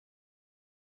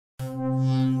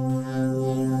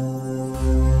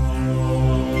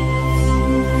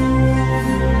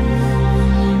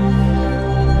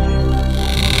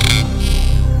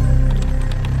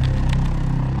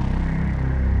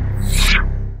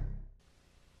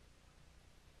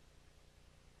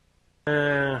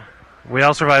We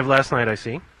all survived last night, I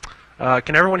see.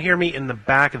 Can everyone hear me in the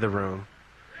back of the room?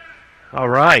 All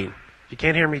right. If you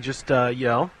can't hear me, just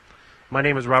yell. My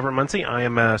name is Robert Muncy. I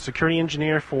am a security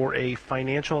engineer for a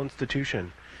financial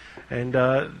institution. And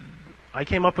I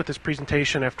came up with this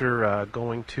presentation after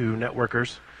going to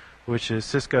Networkers, which is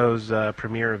Cisco's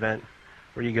premier event,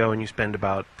 where you go and you spend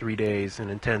about 3 days in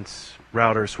intense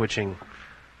router switching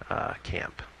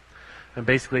camp. And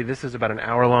basically, this is about an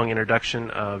hour-long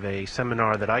introduction of a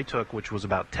seminar that I took, which was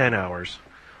about 10 hours.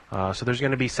 So there's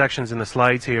going to be sections in the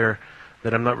slides here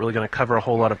that I'm not really going to cover a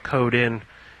whole lot of code in,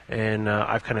 and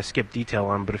I've kind of skipped detail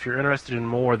on. But if you're interested in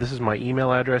more, this is my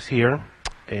email address here.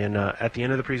 And at the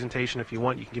end of the presentation, if you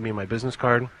want, you can give me my business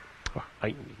card. You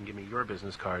can give me your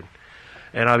business card.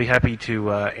 And I'll be happy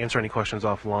to answer any questions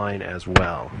offline as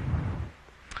well.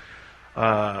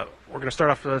 We're going to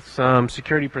start off with some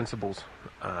security principles.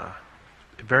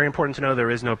 Very important to know there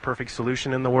is no perfect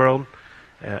solution in the world.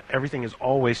 Everything is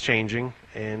always changing,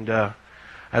 and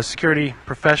as security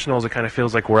professionals, it kind of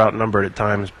feels like we're outnumbered at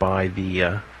times by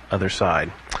the other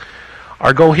side.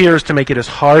 Our goal here is to make it as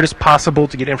hard as possible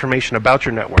to get information about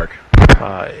your network.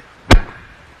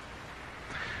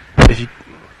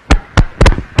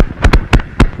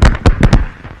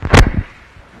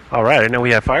 All right, I know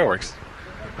we have fireworks.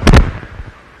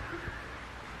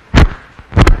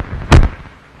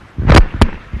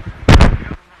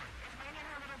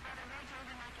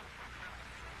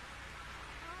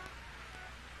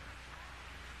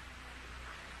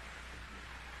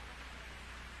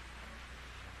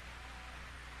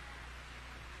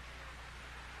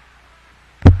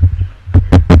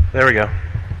 There we go.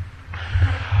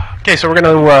 Okay, so we're going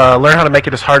to learn how to make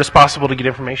it as hard as possible to get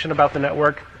information about the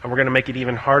network, and we're going to make it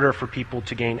even harder for people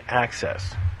to gain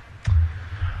access.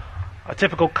 A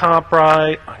typical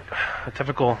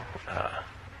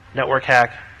network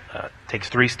hack takes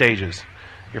 3 stages.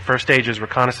 Your first stage is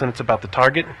reconnaissance about the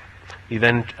target. You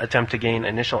then attempt to gain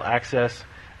initial access,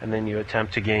 and then you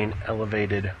attempt to gain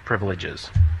elevated privileges.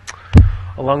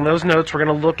 Along those notes, we're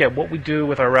going to look at what we do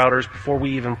with our routers before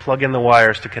we even plug in the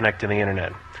wires to connect to the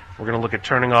internet. We're going to look at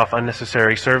turning off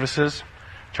unnecessary services,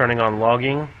 turning on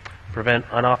logging, prevent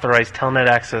unauthorized telnet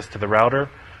access to the router,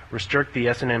 restrict the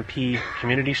SNMP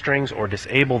community strings or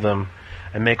disable them,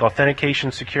 and make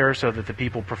authentication secure so that the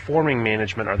people performing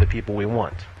management are the people we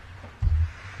want.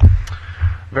 The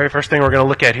very first thing we're going to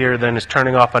look at here then is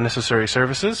turning off unnecessary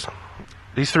services.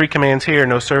 These 3 commands here,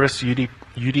 no service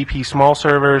UDP small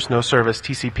servers, no service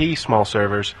TCP small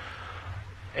servers,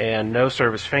 and no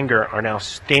service finger are now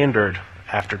standard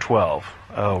after 12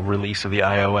 release of the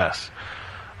iOS.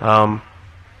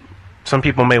 Some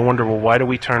people may wonder, well, why do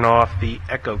we turn off the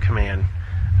echo command?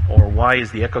 Or why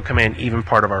is the echo command even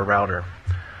part of our router?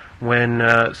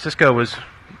 When Cisco was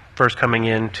first coming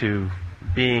into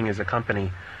being as a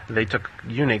company, they took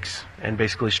Unix and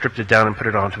basically stripped it down and put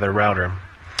it onto their router.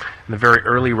 In the very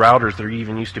early routers, there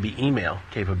even used to be email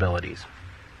capabilities.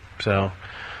 So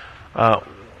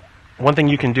one thing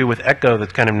you can do with echo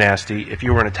that's kind of nasty, if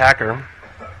you were an attacker,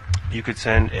 you could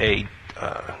send a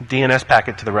DNS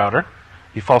packet to the router.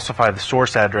 You falsify the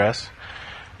source address.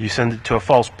 You send it to a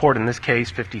false port, in this case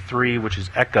 53, which is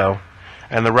echo,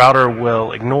 and the router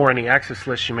will ignore any access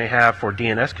lists you may have for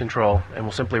DNS control and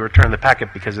will simply return the packet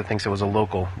because it thinks it was a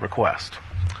local request.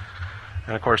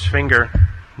 And of course, finger,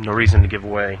 no reason to give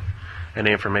away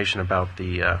any information about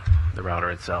the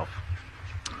router itself.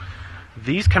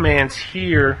 These commands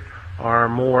here are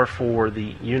more for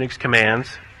the Unix commands.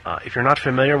 If you're not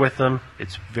familiar with them,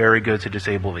 it's very good to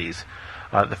disable these.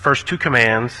 The first 2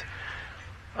 commands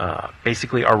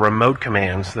basically are remote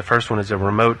commands. The first one is a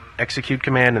remote execute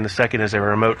command, and the second is a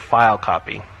remote file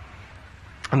copy.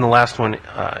 And the last one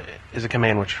is a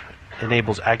command which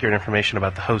enables accurate information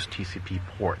about the host TCP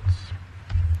ports.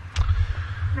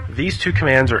 These 2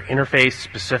 commands are interface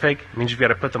specific. It means you've got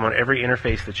to put them on every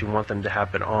interface that you want them to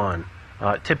happen on.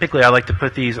 Typically, I like to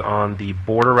put these on the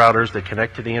border routers that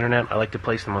connect to the internet. I like to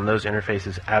place them on those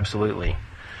interfaces absolutely.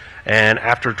 And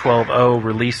after 12.0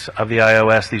 release of the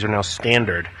iOS, these are now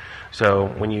standard. So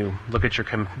when you look at your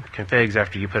configs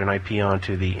after you put an IP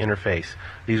onto the interface,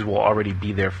 these will already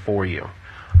be there for you.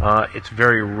 It's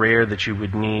very rare that you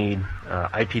would need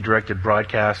IP-directed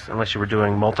broadcasts unless you were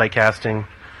doing multicasting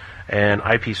and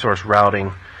IP source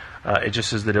routing. It just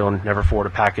says that it'll never forward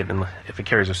a packet if it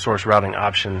carries a source routing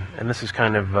option, and this is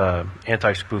kind of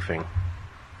anti-spoofing.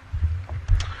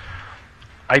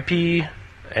 IP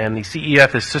and the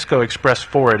CEF is Cisco Express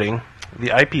Forwarding. The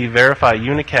IP Verify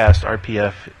Unicast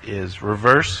RPF is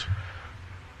reverse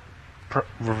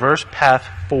path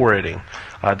forwarding.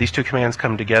 These two commands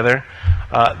come together.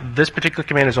 This particular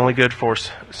command is only good for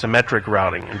symmetric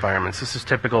routing environments. This is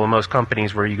typical in most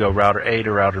companies where you go router A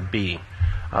to router B.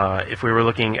 If we were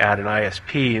looking at an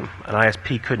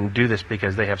ISP couldn't do this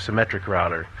because they have symmetric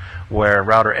router, where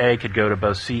router A could go to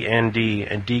both C and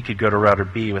D could go to router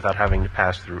B without having to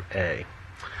pass through A.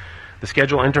 The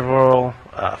schedule interval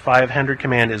 500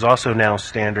 command is also now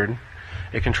standard.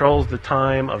 It controls the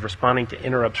time of responding to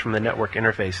interrupts from the network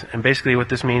interface. And basically what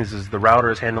this means is the router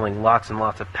is handling lots and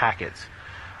lots of packets,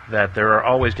 that there are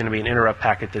always going to be an interrupt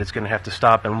packet that it's going to have to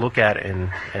stop and look at and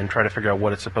try to figure out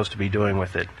what it's supposed to be doing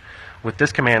with it. With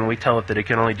this command, we tell it that it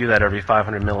can only do that every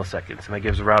 500 milliseconds, and that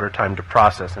gives the router time to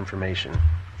process information.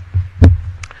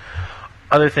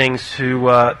 Other things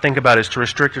to think about is to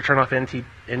restrict or turn off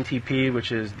NTP,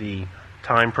 which is the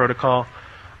time protocol.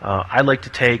 I like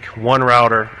to take one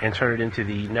router and turn it into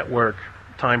the network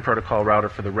time protocol router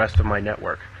for the rest of my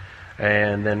network,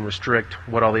 and then restrict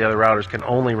what all the other routers can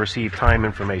only receive time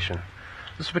information.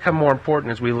 This will become more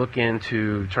important as we look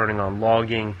into turning on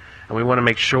logging, and we want to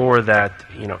make sure that,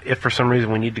 if for some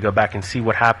reason we need to go back and see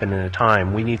what happened in a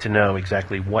time, we need to know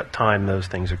exactly what time those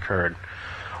things occurred.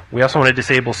 We also want to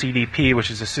disable CDP, which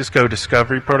is a Cisco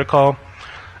discovery protocol.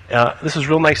 This is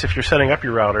real nice if you're setting up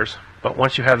your routers, but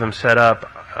once you have them set up,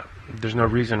 there's no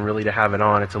reason really to have it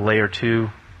on. It's a layer 2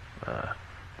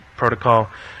 protocol,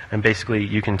 and basically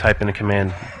you can type in a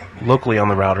command locally on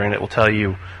the router and it will tell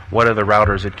you what other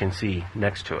routers it can see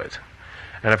next to it.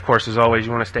 And of course, as always,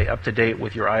 you want to stay up to date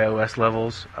with your iOS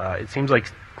levels. It seems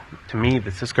like to me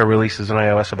that Cisco releases an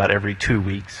iOS about every 2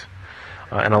 weeks,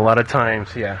 and a lot of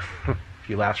times, yeah, a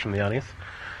few laughs from the audience.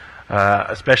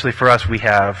 Especially for us, we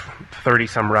have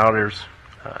 30-some routers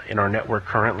in our network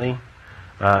currently,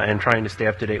 and trying to stay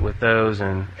up to date with those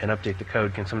and update the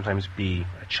code can sometimes be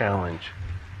a challenge.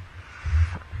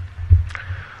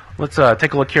 Let's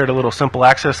take a look here at a little simple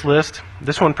access list.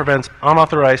 This one prevents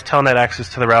unauthorized telnet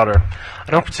access to the router.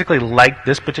 I don't particularly like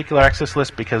this particular access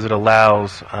list because it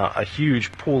allows a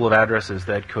huge pool of addresses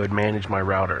that could manage my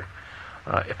router.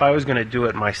 If I was going to do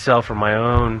it myself for my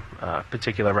own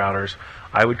particular routers,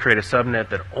 I would create a subnet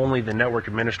that only the network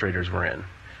administrators were in,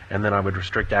 and then I would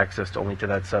restrict access only to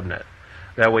that subnet.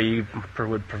 That way you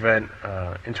would prevent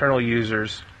internal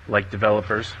users like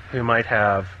developers who might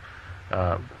have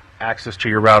access to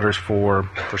your routers for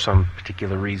some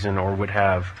particular reason, or would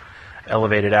have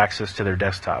elevated access to their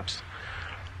desktops.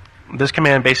 This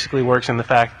command basically works in the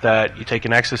fact that you take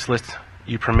an access list,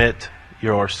 you permit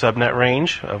your subnet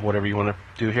range of whatever you want to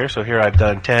do here. So here I've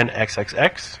done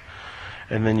 10xxx,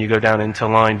 and then you go down into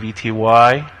line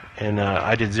VTY, and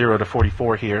I did 0 to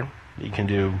 44 here. You can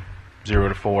do 0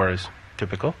 to 4 as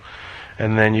typical.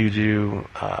 And then you do,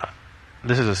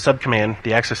 this is a subcommand.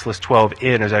 The access list 12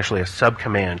 in is actually a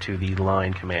subcommand to the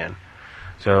line command.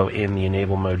 So in the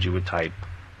enable mode, you would type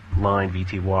line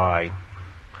VTY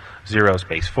 0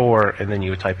 space 4, and then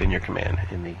you would type in your command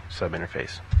in the sub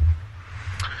interface.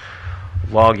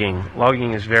 Logging.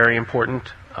 Logging is very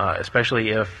important, especially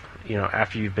if,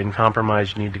 after you've been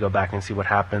compromised, you need to go back and see what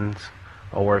happens.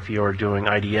 Or if you're doing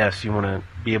IDS, you want to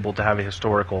be able to have a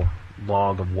historical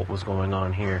log of what was going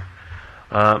on here.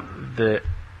 The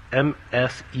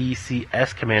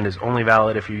MSECS command is only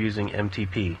valid if you're using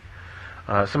MTP.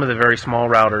 Some of the very small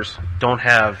routers don't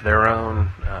have their own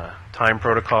time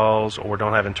protocols or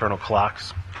don't have internal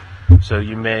clocks, so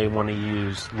you may want to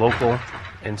use local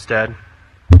instead.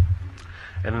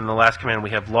 And then the last command, we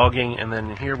have logging, and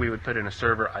then here we would put in a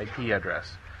server IP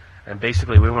address. And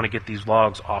basically we want to get these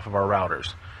logs off of our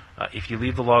routers. If you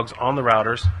leave the logs on the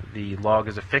routers, the log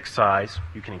is a fixed size.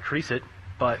 You can increase it,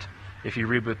 but if you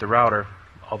reboot the router,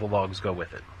 all the logs go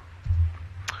with it.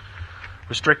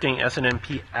 Restricting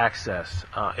SNMP access.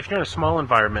 If you're in a small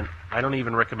environment, I don't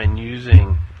even recommend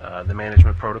using the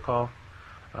management protocol,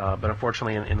 but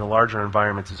unfortunately in the larger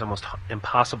environments it's almost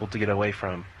impossible to get away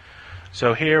from.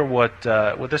 So here what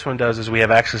this one does is we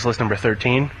have access list number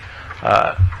 13.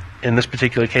 In this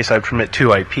particular case, I would permit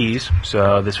 2 IPs,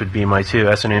 so this would be my 2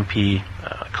 SNMP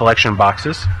collection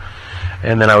boxes.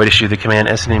 And then I would issue the command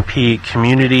SNMP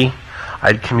community.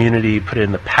 I'd community put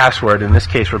in the password. In this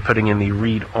case, we're putting in the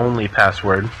read-only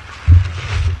password.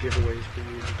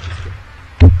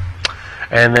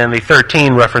 And then the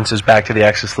 13 references back to the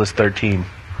access list 13.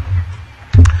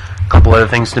 A couple other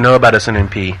things to know about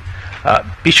SNMP.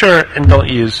 Be sure and don't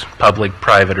use public,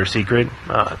 private, or secret.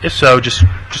 If so, just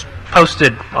post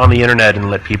it on the internet and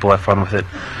let people have fun with it.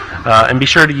 And be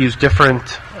sure to use different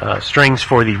strings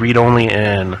for the read-only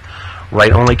and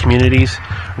write-only communities.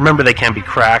 Remember, they can be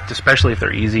cracked, especially if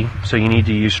they're easy, so you need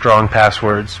to use strong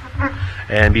passwords.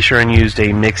 And be sure and use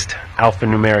a mixed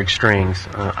alphanumeric strings.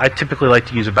 I typically like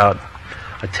to use about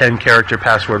a 10-character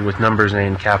password with numbers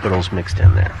and capitals mixed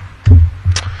in there.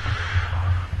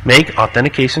 Make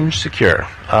authentication secure.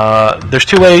 There's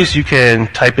two ways you can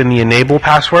type in the enable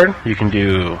password. You can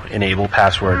do enable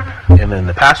password and then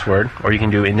the password, or you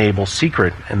can do enable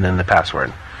secret and then the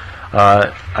password.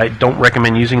 I don't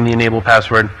recommend using the enable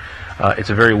password.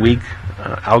 It's a very weak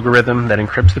algorithm that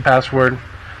encrypts the password.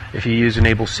 If you use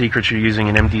enable secret, you're using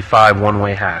an MD5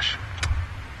 one-way hash.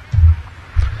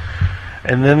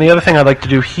 And then the other thing I like to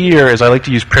do here is I like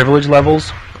to use privilege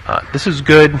levels. This is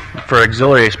good for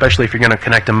auxiliary, especially if you're going to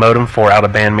connect a modem for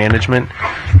out-of-band management.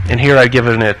 And here I've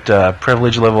given it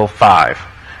privilege level 5.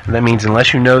 And that means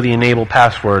unless you know the enable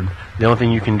password, the only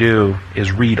thing you can do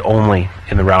is read only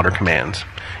in the router commands.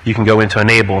 You can go into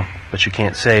enable, but you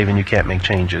can't save and you can't make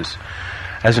changes.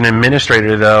 As an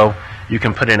administrator, though, you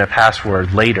can put in a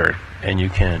password later and you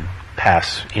can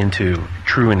pass into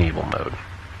true enable mode.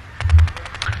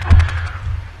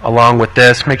 Along with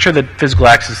this, make sure that physical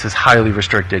access is highly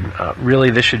restricted. Really,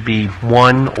 this should be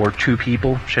 1 or 2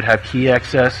 people should have key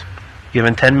access.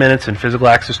 Given 10 minutes and physical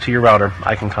access to your router,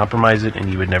 I can compromise it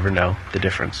and you would never know the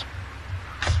difference.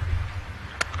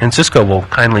 And Cisco will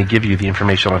kindly give you the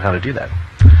information on how to do that.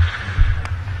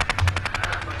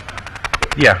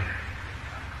 Yeah.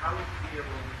 How would you be able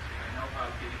to, I know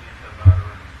about getting into a router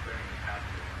and clearing the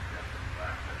password and physical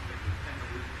access, but you tend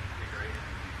to lose the configuration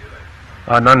if you do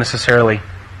it. Not necessarily.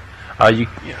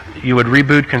 You would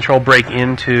reboot control break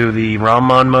into the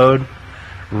ROM-on mode.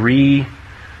 You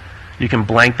can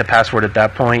blank the password at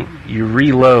that point. You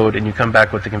reload and you come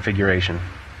back with the configuration.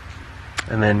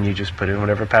 And then you just put in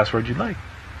whatever password you'd like.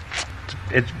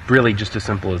 It's really just as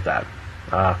simple as that.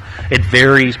 It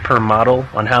varies per model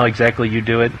on how exactly you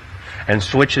do it. And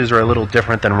switches are a little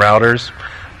different than routers.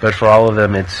 But for all of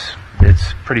them, it's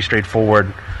pretty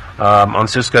straightforward. On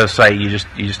Cisco's site, you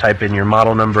just type in your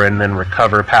model number and then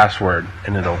recover password,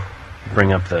 and it'll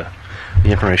bring up the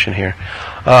information here.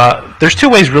 There's 2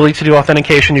 ways really to do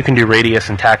authentication. You can do Radius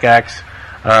and TACACS.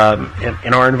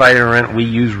 In our environment, we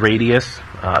use Radius,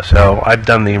 so I've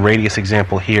done the Radius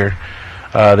example here.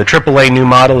 The AAA new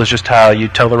model is just how you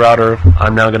tell the router,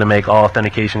 I'm now going to make all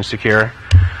authentication secure.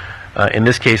 In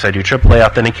this case, I do AAA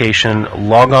authentication,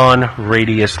 logon,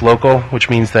 radius, local, which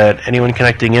means that anyone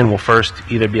connecting in will first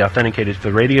either be authenticated to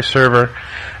the radius server,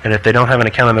 and if they don't have an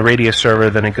account on the radius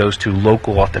server, then it goes to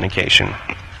local authentication.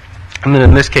 And then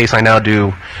in this case, I now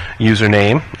do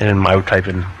username, and I would type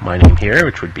in my name here,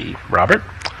 which would be Robert,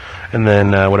 and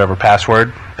then whatever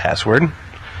password.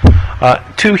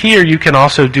 To here, you can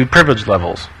also do privilege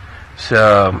levels.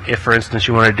 So if, for instance,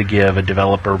 you wanted to give a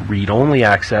developer read-only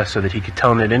access so that he could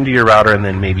telnet into your router and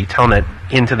then maybe telnet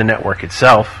into the network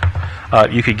itself,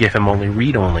 you could give him only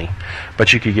read-only.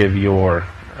 But you could give your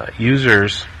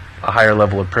users a higher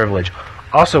level of privilege.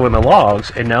 Also in the logs,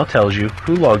 it now tells you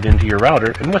who logged into your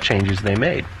router and what changes they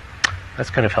made. That's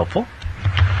kind of helpful.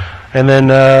 And then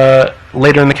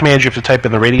later in the command, you have to type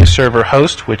in the radius server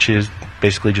host, which is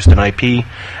basically just an IP.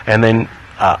 And then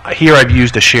here I've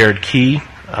used a shared key.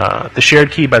 The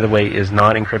shared key, by the way, is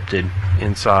not encrypted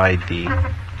inside the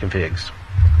configs.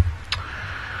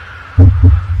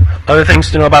 Other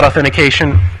things to know about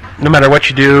authentication: no matter what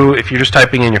you do, if you're just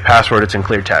typing in your password, it's in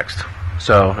clear text.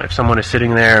 So if someone is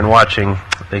sitting there and watching,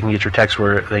 they can get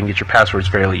your they can get your passwords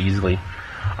fairly easily.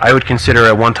 I would consider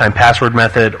a one-time password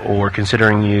method, or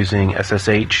considering using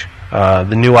SSH.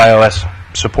 The new iOS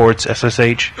supports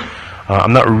SSH.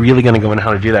 I'm not really going to go into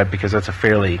how to do that because that's a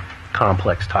fairly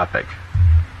complex topic.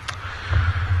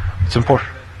 It's important.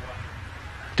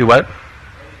 Do what?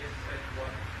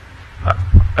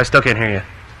 I still can't hear you.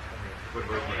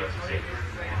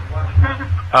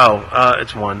 Oh,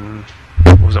 it's 1.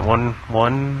 What was it?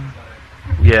 1?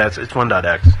 Yeah, it's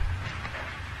 1.x.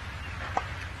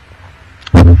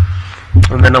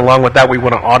 And then along with that, we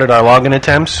want to audit our login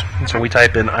attempts. And so we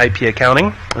type in IP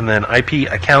accounting and then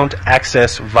IP account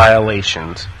access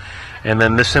violations. And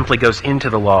then this simply goes into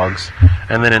the logs.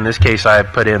 And then in this case, I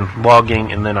put in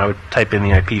logging, and then I would type in the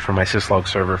IP for my syslog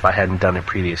server if I hadn't done it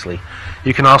previously.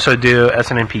 You can also do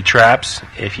SNMP traps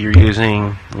if you're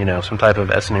using, some type of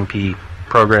SNMP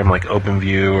program like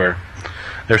OpenView, or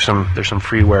there's some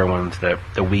freeware ones that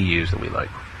we use that we like.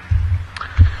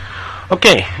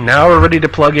 Okay, now we're ready to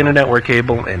plug in a network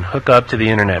cable and hook up to the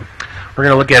internet. We're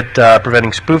going to look at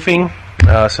preventing spoofing,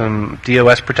 some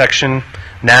DOS protection.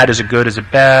 NAT, is it good, is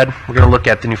it bad? We're going to look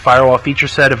at the new firewall feature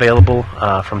set available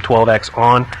from 12x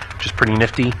on, which is pretty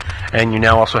nifty. And you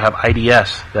now also have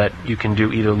IDS that you can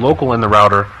do either local in the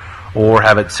router or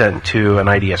have it sent to an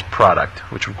IDS product,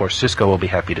 which of course Cisco will be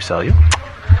happy to sell you.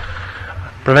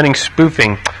 Preventing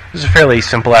spoofing. This is a fairly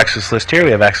simple access list here. We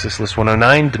have access list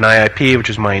 109, deny IP, which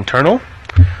is my internal.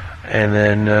 And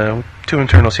then two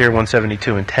internals here,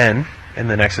 172 and 10. And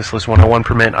then access list 101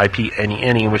 permit IP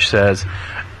any, which says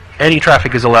any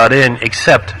traffic is allowed in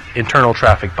except internal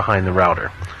traffic behind the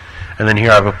router. And then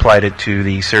here I've applied it to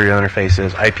the serial interface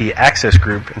as IP access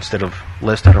group instead of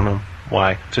list. I don't know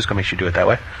why. Cisco makes you do it that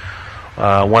way.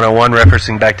 101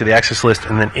 referencing back to the access list,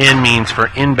 and then in means for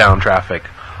inbound traffic.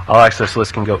 All access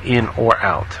lists can go in or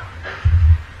out.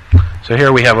 So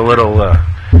here we have a little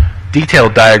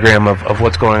detailed diagram of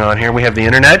what's going on here. We have the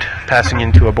internet passing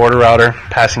into a border router,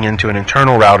 passing into an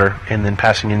internal router, and then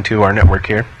passing into our network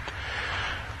here.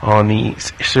 On the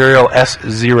serial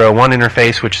S01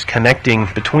 interface, which is connecting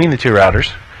between the two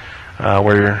routers,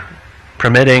 we're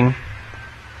permitting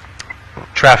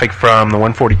traffic from the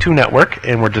 142 network,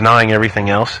 and we're denying everything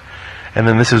else. And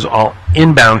then this is all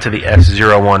inbound to the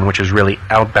S01, which is really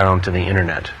outbound to the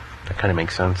internet. That kind of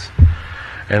makes sense.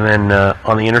 And then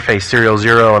on the interface serial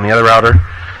 0 on the other router,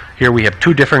 here we have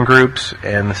two different groups,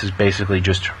 and this is basically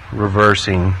just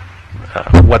reversing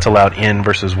what's allowed in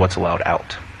versus what's allowed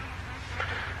out.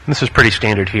 And this is pretty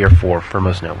standard here for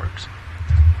most networks.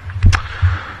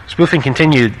 Spoofing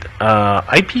continued,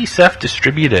 IP Ceph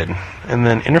distributed, and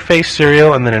then interface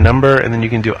serial, and then a number, and then you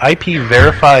can do IP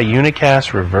verify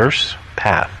unicast reverse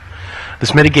path.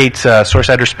 This mitigates source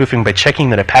address spoofing by checking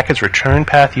that a packet's return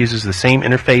path uses the same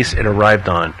interface it arrived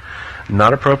on.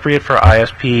 Not appropriate for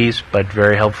ISPs, but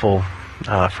very helpful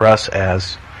for us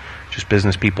as just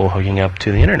business people hooking up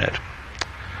to the internet.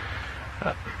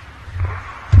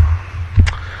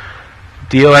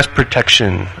 DOS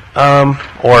protection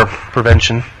or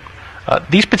prevention.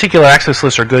 These particular access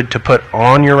lists are good to put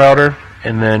on your router,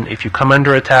 and then if you come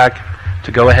under attack,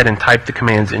 to go ahead and type the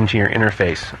commands into your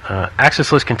interface.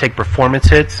 Access lists can take performance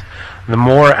hits. The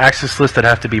more access lists that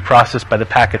have to be processed by the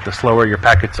packet, the slower your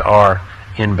packets are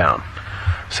inbound.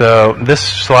 So this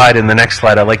slide and the next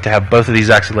slide, I like to have both of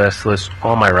these access lists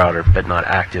on my router, but not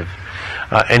active.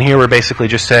 And here we're basically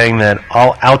just saying that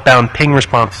all outbound ping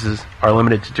responses are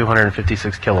limited to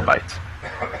 256 kilobytes.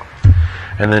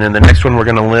 And then in the next one, we're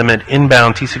going to limit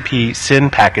inbound TCP SYN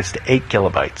packets to 8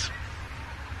 kilobytes.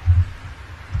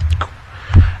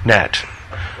 NAT.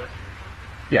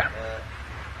 Yeah.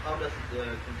 How does it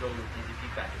control the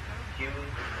TCP packets? Queuing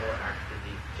or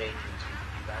actively changing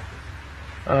TCP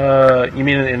packets? You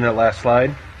mean in the last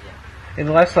slide? Yeah. In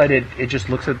the last slide, it just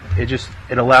looks at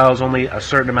it allows only a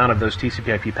certain amount of those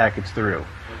TCP/IP packets through.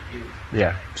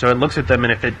 Yeah. So it looks at them,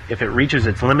 and if it reaches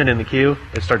its limit in the queue,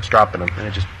 it starts dropping them, and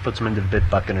it just puts them into the bit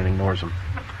bucket and ignores them.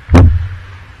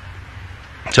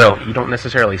 So you don't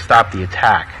necessarily stop the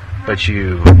attack, but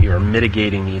you're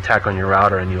mitigating the attack on your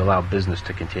router, and you allow business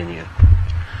to continue.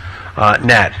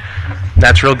 NAT.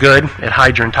 That's real good. It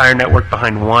hides your entire network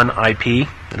behind one IP.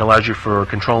 It allows you for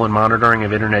control and monitoring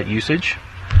of internet usage.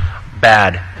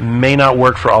 Bad. It may not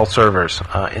work for all servers.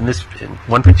 In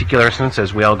one particular instance,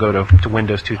 as we all go to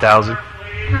Windows 2000,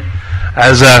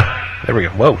 there we go.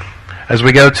 Whoa. As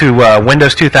we go to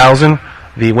Windows 2000,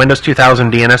 the Windows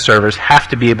 2000 DNS servers have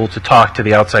to be able to talk to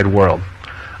the outside world.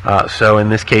 So in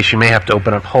this case, you may have to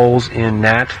open up holes in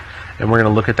NAT, and we're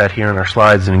going to look at that here in our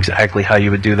slides and exactly how you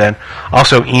would do that.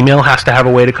 Also, email has to have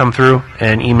a way to come through,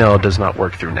 and email does not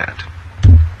work through NAT.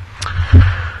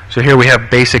 So here we have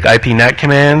basic IP NAT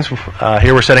commands.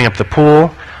 Here we're setting up the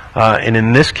pool, and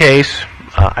in this case,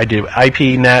 I do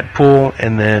IP NAT pool,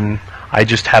 and then I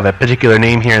just have a particular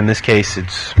name here. In this case,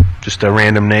 it's just a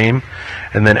random name.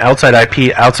 And then outside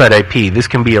IP. This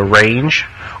can be a range,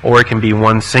 or it can be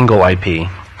one single IP.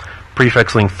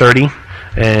 Prefix link 30,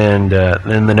 and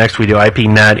then the next we do IP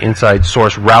NAT inside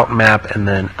source route map, and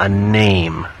then a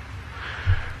name.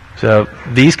 So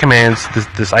these commands,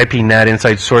 this IP NAT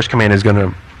inside source command is going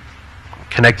to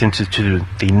connect into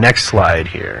the next slide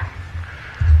here.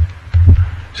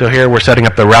 So here we're setting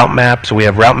up the route map. So we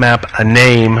have route map, a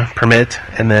name, permit,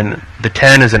 and then the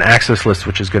 10 is an access list,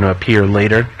 which is going to appear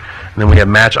later. And then we have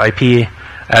match IP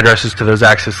addresses to those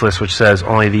access lists, which says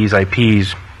only these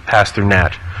IPs pass through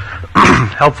NAT.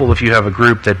 Helpful if you have a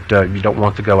group that you don't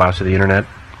want to go out to the internet.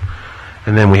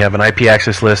 And then we have an IP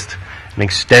access list, an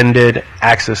extended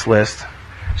access list.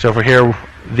 So for here,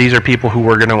 these are people who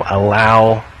we're going to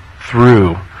allow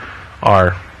through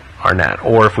our NAT,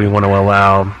 or if we want to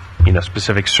allow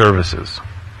specific services.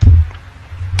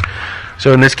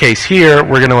 So in this case here,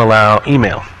 we're going to allow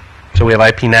email. So we have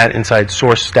IP NAT inside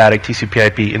source static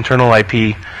TCP/IP, internal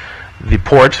IP, the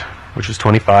port, which is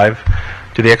 25,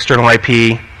 to the external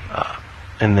IP,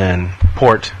 and then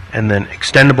port, and then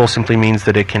extendable simply means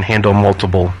that it can handle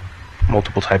multiple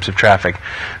types of traffic.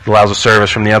 It allows a service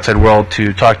from the outside world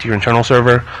to talk to your internal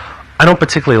server. I don't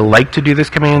particularly like to do this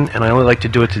command, and I only like to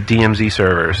do it to DMZ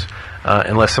servers.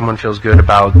 unless someone feels good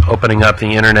about opening up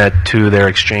the internet to their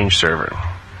Exchange server.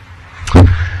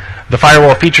 The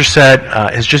firewall feature set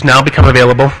has just now become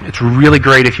available. It's really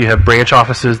great if you have branch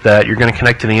offices that you're going to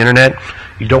connect to the internet.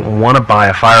 You don't want to buy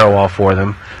a firewall for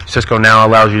them. Cisco now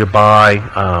allows you to buy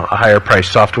a higher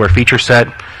priced software feature set.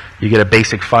 You get a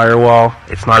basic firewall.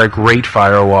 It's not a great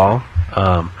firewall.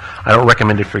 I don't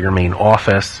recommend it for your main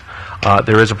office.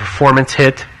 There is a performance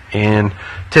hit, and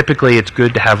typically it's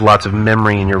good to have lots of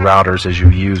memory in your routers as you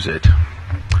use it.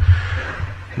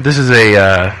 This is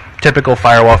a typical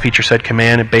firewall feature set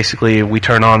command. Basically, we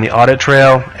turn on the audit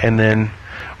trail, and then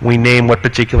we name what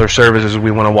particular services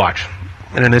we want to watch.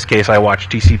 And in this case, I watch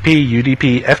TCP,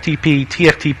 UDP, FTP,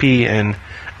 TFTP, and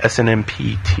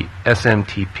SMTP.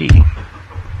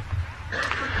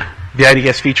 The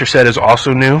IDS feature set is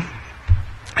also new.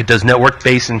 It does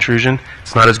network-based intrusion.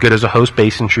 It's not as good as a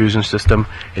host-based intrusion system.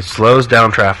 It slows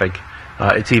down traffic.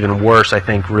 It's even worse, I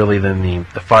think, really, than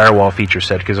the firewall feature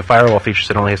set, because a firewall feature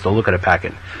set only has to look at a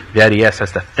packet. The IDS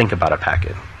has to think about a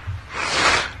packet.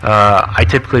 I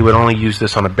typically would only use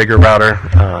this on a bigger router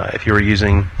if you were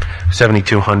using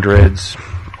 7200s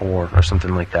or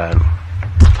something like that.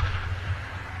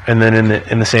 And then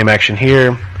in the same action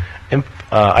here,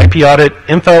 IP audit,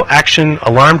 info, action,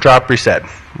 alarm, drop, reset,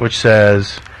 which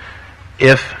says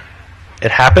if it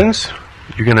happens,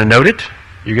 you're going to note it.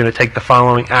 You're going to take the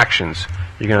following actions.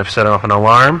 You're going to set off an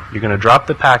alarm, you're going to drop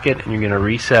the packet, and you're going to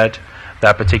reset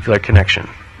that particular connection.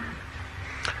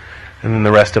 And then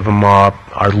the rest of them are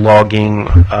logging.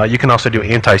 You can also do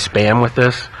anti-spam with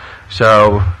this.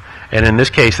 So, and in this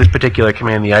case, this particular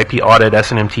command, the IP audit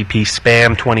SNMTP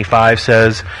spam 25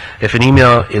 says if an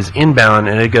email is inbound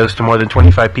and it goes to more than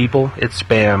 25 people, it's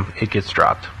spam, it gets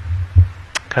dropped.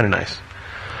 Kind of nice.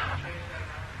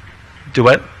 Do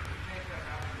what?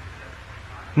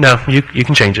 No, you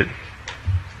can change it.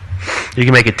 You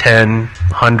can make it 10,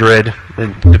 100.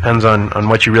 It depends on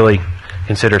what you really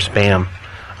consider spam.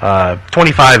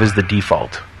 25 is the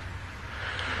default.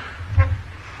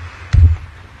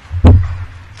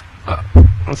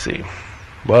 Let's see.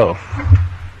 Whoa.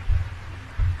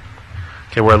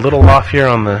 Okay, we're a little off here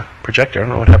on the projector. I don't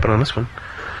know what happened on this one.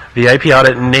 The IP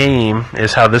audit name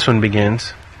is how this one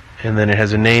begins. And then it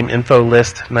has a name, info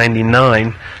list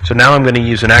 99. So now I'm going to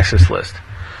use an access list.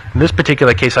 In this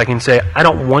particular case, I can say, I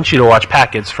don't want you to watch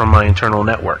packets from my internal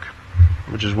network,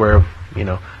 which is where,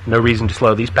 no reason to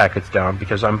slow these packets down,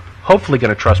 because I'm hopefully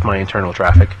going to trust my internal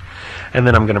traffic. And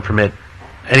then I'm going to permit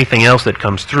anything else that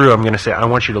comes through. I'm going to say, I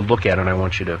want you to look at it and I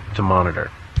want you to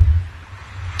monitor.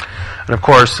 And of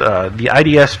course, the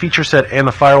IDS feature set and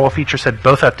the firewall feature set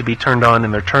both have to be turned on,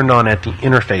 and they're turned on at the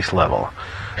interface level.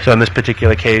 So in this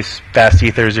particular case, fast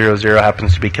ether 00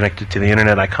 happens to be connected to the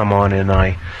internet. I come on and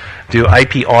I do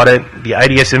IP audit. The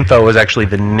IDS info is actually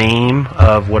the name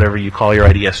of whatever you call your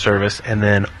IDS service, and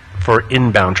then for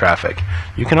inbound traffic.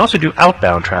 You can also do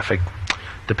outbound traffic,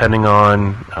 depending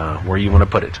on where you want to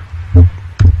put it.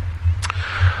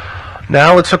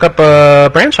 Now let's hook up a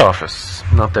branch office.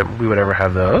 Not that we would ever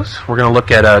have those. We're going to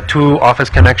look at a two-office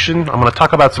connection. I'm going to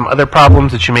talk about some other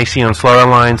problems that you may see on slower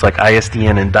lines like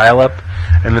ISDN and dial-up,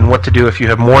 and then what to do if you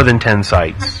have more than 10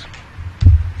 sites.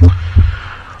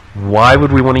 Why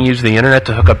would we want to use the internet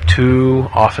to hook up two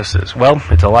offices? Well,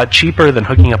 it's a lot cheaper than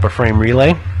hooking up a frame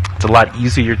relay. It's a lot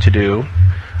easier to do.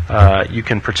 You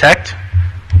can protect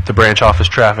the branch office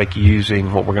traffic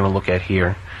using what we're going to look at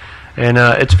here. And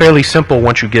it's fairly simple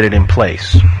once you get it in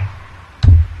place.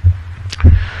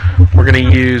 We're going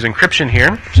to use encryption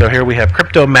here. So here we have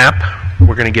crypto map.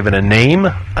 We're going to give it a name,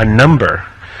 a number.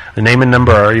 The name and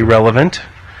number are irrelevant.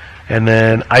 And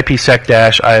then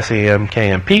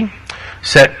IPsec-ISAM-KMP.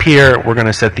 Set peer, we're going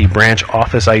to set the branch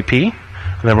office IP. And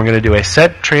then we're going to do a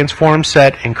set transform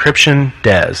set encryption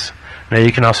DES. Now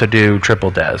you can also do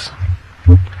triple DES.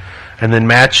 And then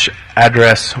match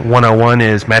address 101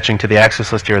 is matching to the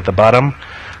access list here at the bottom.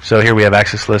 So here we have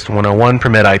access list 101,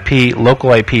 permit IP,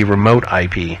 local IP, remote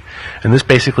IP. And this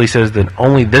basically says that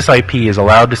only this IP is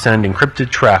allowed to send encrypted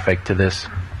traffic to this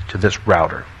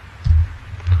router.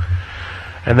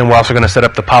 And then we're also going to set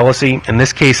up the policy. In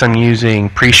this case, I'm using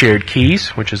pre-shared keys,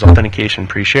 which is authentication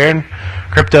pre-shared.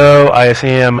 Crypto,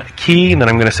 ISAM, key, and then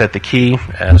I'm going to set the key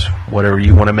as whatever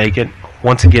you want to make it.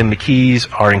 Once again, the keys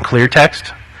are in clear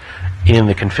text in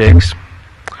the configs.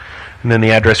 And then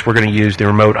the address, we're going to use the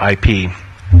remote IP.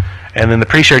 And then the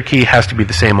pre-shared key has to be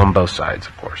the same on both sides,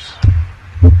 of course.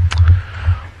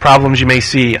 Problems you may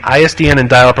see. ISDN and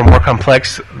dial-up are more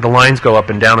complex. The lines go up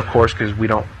and down, of course, because we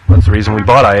don't. That's the reason we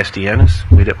bought ISDN, is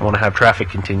we didn't want to have traffic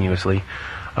continuously.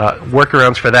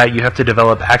 Workarounds for that, you have to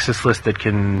develop access lists that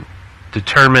can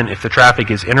determine if the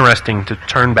traffic is interesting to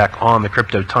turn back on the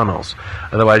crypto tunnels.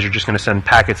 Otherwise, you're just going to send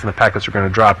packets, and the packets are going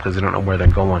to drop because they don't know where they're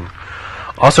going.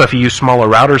 Also, if you use smaller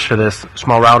routers for this,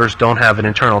 small routers don't have an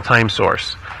internal time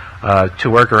source. Two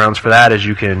workarounds for that is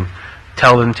you can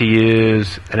tell them to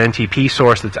use an NTP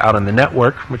source that's out on the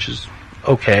network, which is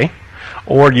okay.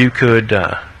 Or you could,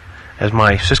 as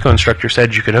my Cisco instructor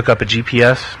said, you could hook up a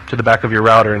GPS to the back of your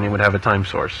router and it would have a time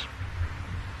source.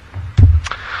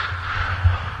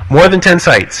 More than 10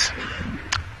 sites.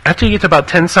 After you get to about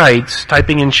 10 sites,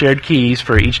 typing in shared keys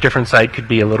for each different site could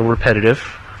be a little repetitive.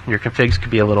 Your configs could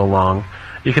be a little long.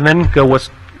 You can then go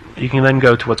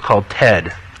to what's called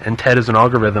TED, and TED is an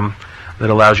algorithm that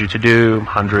allows you to do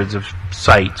hundreds of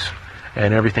sites,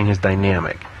 and everything is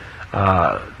dynamic.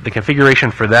 The configuration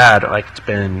for that, I could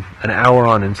spend an hour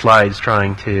on in slides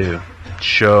trying to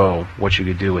show what you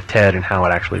could do with TED and how it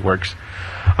actually works.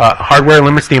 Hardware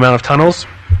limits the amount of tunnels.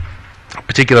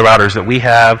 Particular routers that we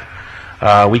have,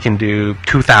 we can do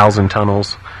 2,000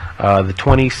 tunnels. The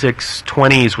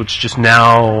 2620s, which just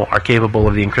now are capable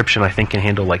of the encryption, I think can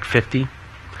handle like 50.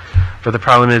 But the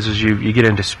problem is you get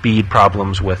into speed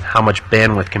problems with how much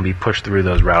bandwidth can be pushed through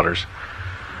those routers.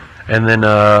 And then,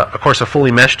 of course, a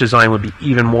fully meshed design would be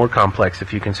even more complex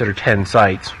if you consider 10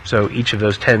 sites. So each of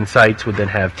those 10 sites would then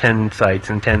have 10 sites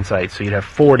and 10 sites. So you'd have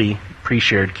 40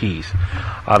 pre-shared keys.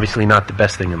 Obviously not the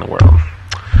best thing in the world.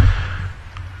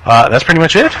 That's pretty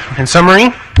much it. In summary,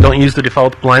 don't use the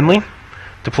default blindly.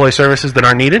 Deploy services that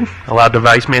aren't needed. Allow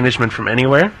device management from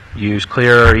anywhere. Use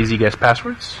clear or easy guess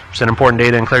passwords. Send important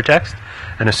data in clear text.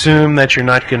 And assume that you're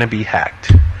not going to be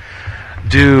hacked.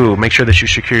 Make sure that you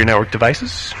secure your network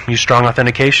devices. Use strong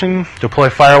authentication. Deploy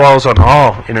firewalls on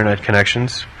all internet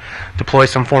connections. Deploy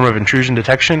some form of intrusion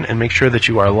detection. And make sure that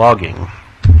you are logging.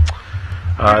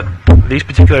 These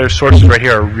particular sources right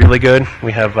here are really good.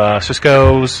 We have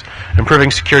Cisco's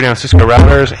Improving Security on Cisco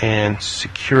Routers and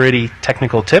Security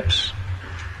Technical Tips.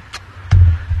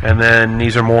 And then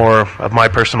these are more of my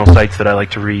personal sites that I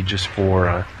like to read just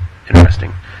for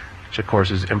interesting. Which of course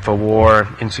is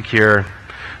InfoWar, Insecure,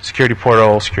 Security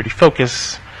Portal, Security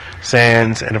Focus,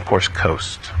 SANS, and of course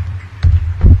Coast.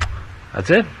 That's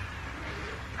it.